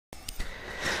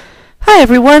Hi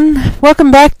everyone,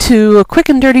 welcome back to a quick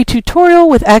and dirty tutorial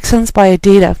with Accents by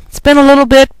Adita. It's been a little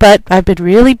bit, but I've been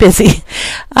really busy.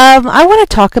 I want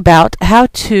to talk about how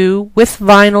to, with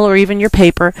vinyl or even your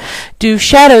paper, do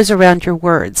shadows around your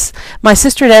words. My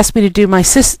sister had asked me to do my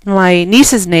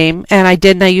niece's name, and I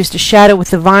did, and I used a shadow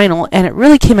with the vinyl, and it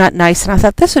really came out nice, and I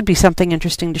thought this would be something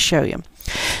interesting to show you.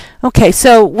 Okay,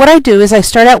 so what I do is I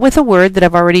start out with a word that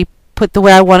I've already put the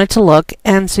way I want it to look,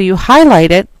 and so you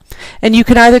highlight it, and you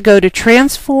can either go to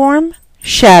Transform,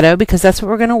 Shadow, because that's what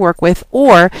we're going to work with,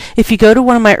 or if you go to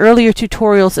one of my earlier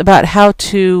tutorials about how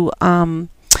to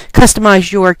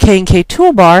customize your K&K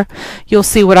toolbar, you'll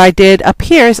see what I did up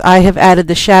here is I have added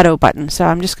the shadow button. So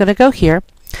I'm just going to go here.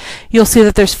 You'll see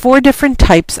that there's 4 different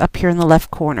types up here in the left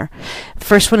corner. The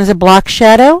first one is a block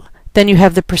shadow, then you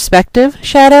have the perspective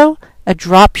shadow, a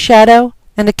drop shadow,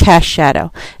 and a cast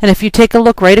shadow. And if you take a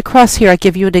look right across here, I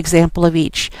give you an example of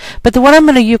each. But the one I'm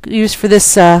going to use for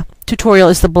this tutorial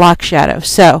is the block shadow.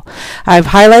 So I've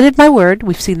highlighted my word.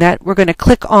 We've seen that. We're going to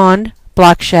click on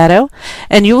block shadow,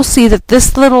 and you'll see that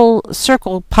this little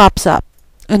circle pops up.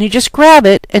 And you just grab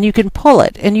it, and you can pull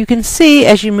it. And you can see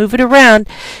as you move it around,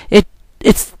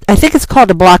 I think it's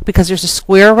called a block because there's a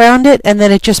square around it, and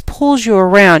then it just pulls you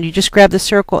around. You just grab the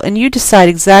circle, and you decide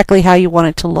exactly how you want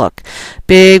it to look.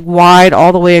 Big, wide,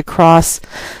 all the way across.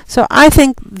 So I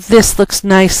think this looks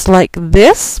nice like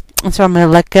this, and so I'm going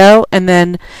to let go, and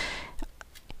then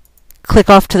click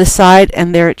off to the side,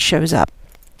 and there it shows up.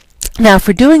 Now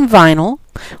for doing vinyl,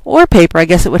 or paper, I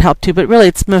guess it would help too, but really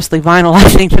it's mostly vinyl. I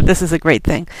think that this is a great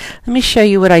thing. Let me show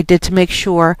you what I did to make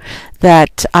sure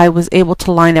that I was able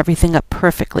to line everything up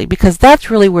perfectly, because that's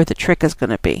really where the trick is going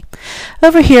to be.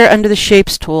 Over here under the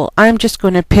Shapes tool, I'm just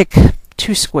going to pick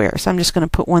 2 squares. I'm just going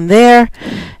to put one there,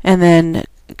 and then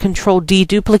Control D,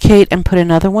 duplicate, and put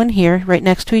another one here right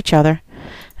next to each other.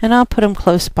 And I'll put them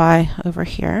close by over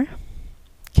here.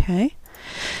 Okay.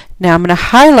 Now I'm going to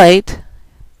highlight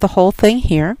the whole thing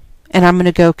here, and I'm going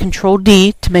to go Control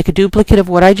D to make a duplicate of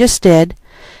what I just did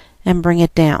and bring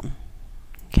it down.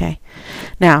 Okay.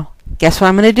 Now, guess what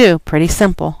I'm going to do? Pretty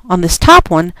simple. On this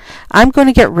top one, I'm going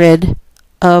to get rid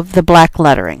of the black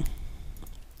lettering.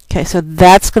 Okay, so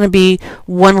that's going to be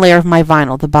one layer of my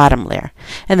vinyl, the bottom layer.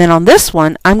 And then on this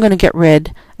one, I'm going to get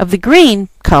rid of the green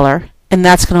color, and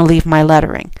that's going to leave my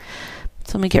lettering.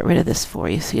 So let me get rid of this for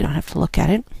you so you don't have to look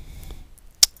at it.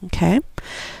 Okay.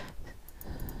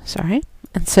 Sorry.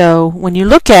 And so when you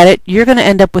look at it, you're going to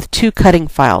end up with 2 cutting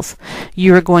files.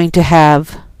 You're going to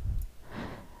have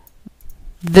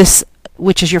this,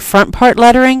 which is your front part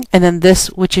lettering, and then this,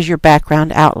 which is your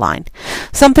background outline.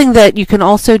 Something that you can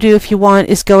also do if you want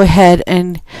is go ahead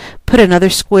and put another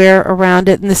square around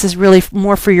it, and this is really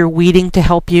more for your weeding to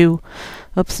help you.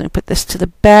 Oops, let me put this to the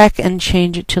back and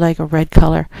change it to like a red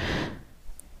color.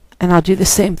 And I'll do the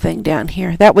same thing down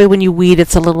here. That way when you weed,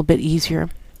 it's a little bit easier.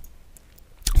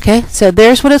 Okay, so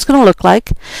there's what it's going to look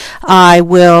like. I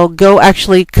will go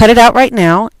actually cut it out right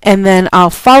now, and then I'll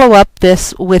follow up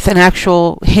this with an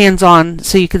actual hands-on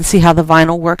so you can see how the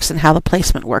vinyl works and how the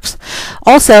placement works.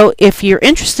 Also, if you're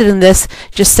interested in this,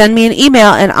 just send me an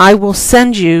email and I will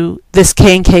send you this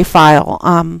K&K file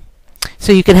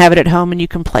so you can have it at home and you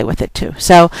can play with it too.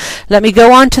 So let me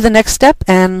go on to the next step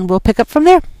and we'll pick up from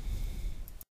there.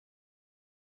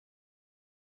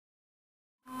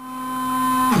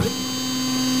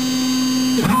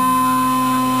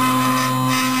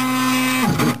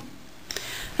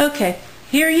 Okay,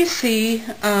 here you see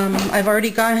I've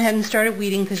already gone ahead and started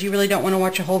weeding because you really don't want to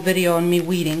watch a whole video on me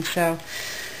weeding. So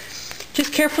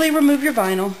just carefully remove your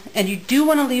vinyl, and you do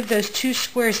want to leave those 2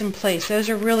 squares in place. Those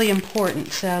are really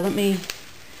important. So let me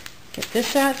get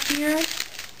this out here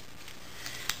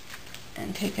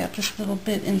and take out this little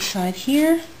bit inside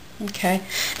here. Okay.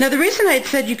 Now the reason I had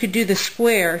said you could do the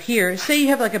square here, say you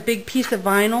have like a big piece of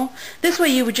vinyl, this way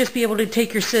you would just be able to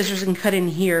take your scissors and cut in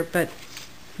here, but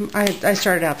I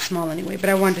started out small anyway, but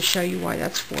I wanted to show you why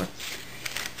that's for.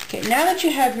 Okay, now that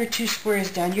you have your 2 squares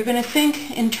done, you're going to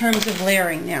think in terms of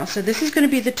layering now. So this is going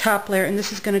to be the top layer, and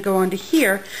this is going to go onto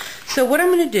here. So what I'm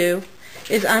going to do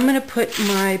is I'm going to put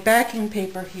my backing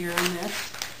paper here on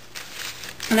this,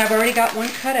 and I've already got one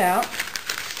cut out.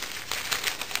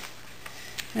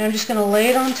 And I'm just going to lay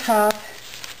it on top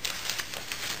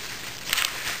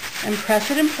and press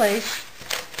it in place.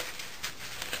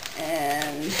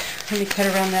 And let me cut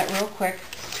around that real quick.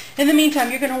 In the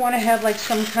meantime, you're going to want to have like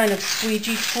some kind of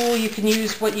squeegee tool. You can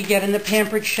use what you get in the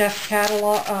Pampered Chef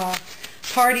catalog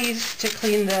parties to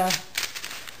clean the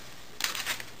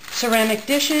ceramic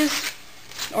dishes,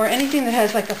 or anything that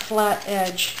has like a flat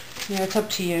edge. You know, it's up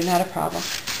to you, not a problem.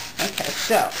 Okay,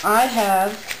 so I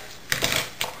have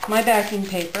my backing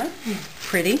paper.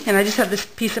 Pretty. And I just have this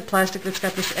piece of plastic that's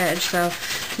got this edge, so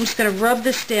I'm just going to rub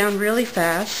this down really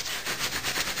fast.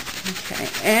 Okay,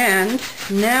 and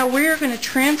now we're going to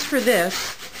transfer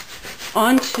this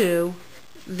onto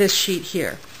this sheet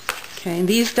here. Okay, and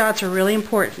these dots are really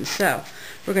important, so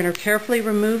we're going to carefully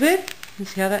remove it. You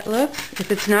see how that looks?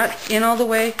 If it's not in all the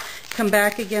way, come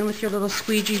back again with your little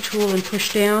squeegee tool and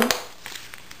push down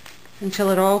until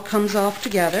it all comes off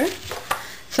together.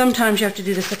 Sometimes you have to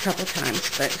do this a couple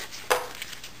times, but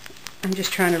I'm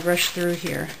just trying to rush through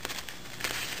here.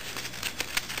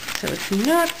 So it's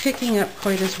not picking up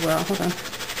quite as well. Hold on.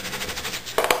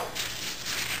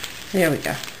 There we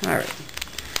go. All right.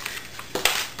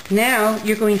 Now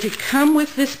you're going to come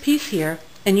with this piece here,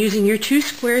 and using your two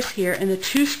squares here and the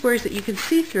two squares that you can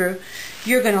see through,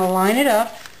 you're going to line it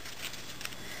up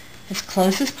as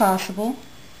close as possible.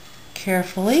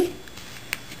 Carefully.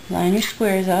 Line your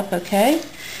squares up, okay?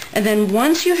 And then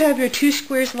once you have your two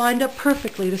squares lined up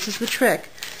perfectly, this is the trick,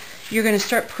 you're going to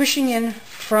start pushing in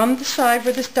from the side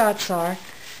where the dots are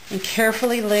and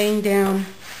carefully laying down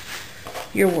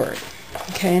your word.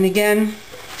 Okay, and again,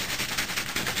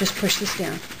 just push this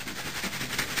down.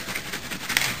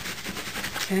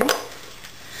 Okay?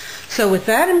 So with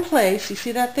that in place, you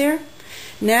see that there?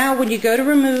 Now when you go to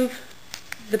remove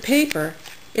the paper,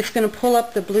 it's going to pull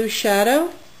up the blue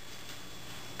shadow,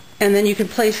 and then you can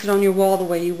place it on your wall the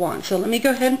way you want. So let me go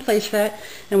ahead and place that,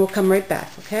 and we'll come right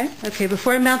back, okay? Okay,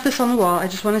 before I mount this on the wall, I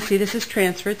just want to see this is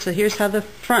transferred. So here's how the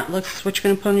front looks. It's what you're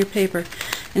going to put on your paper.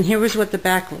 And here is what the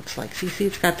back looks like. So you see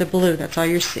it's got the blue. That's all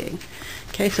you're seeing.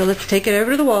 Okay, so let's take it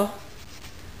over to the wall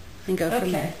and go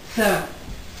from there. So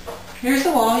here's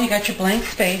the wall. You got your blank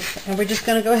space, and we're just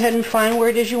going to go ahead and find where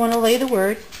it is you want to lay the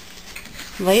word.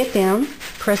 Lay it down.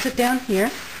 Press it down here.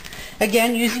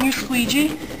 Again, using your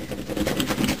squeegee,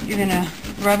 you're going to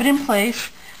rub it in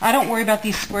place. I don't worry about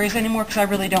these squares anymore because I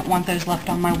really don't want those left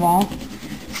on my wall.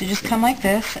 So just come like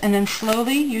this, and then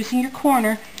slowly, using your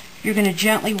corner, you're going to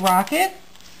gently rock it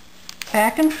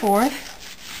back and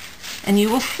forth, and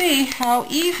you will see how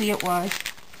easy it was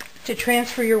to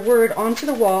transfer your word onto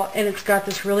the wall, and it's got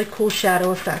this really cool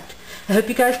shadow effect. I hope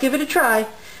you guys give it a try.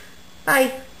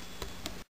 Bye.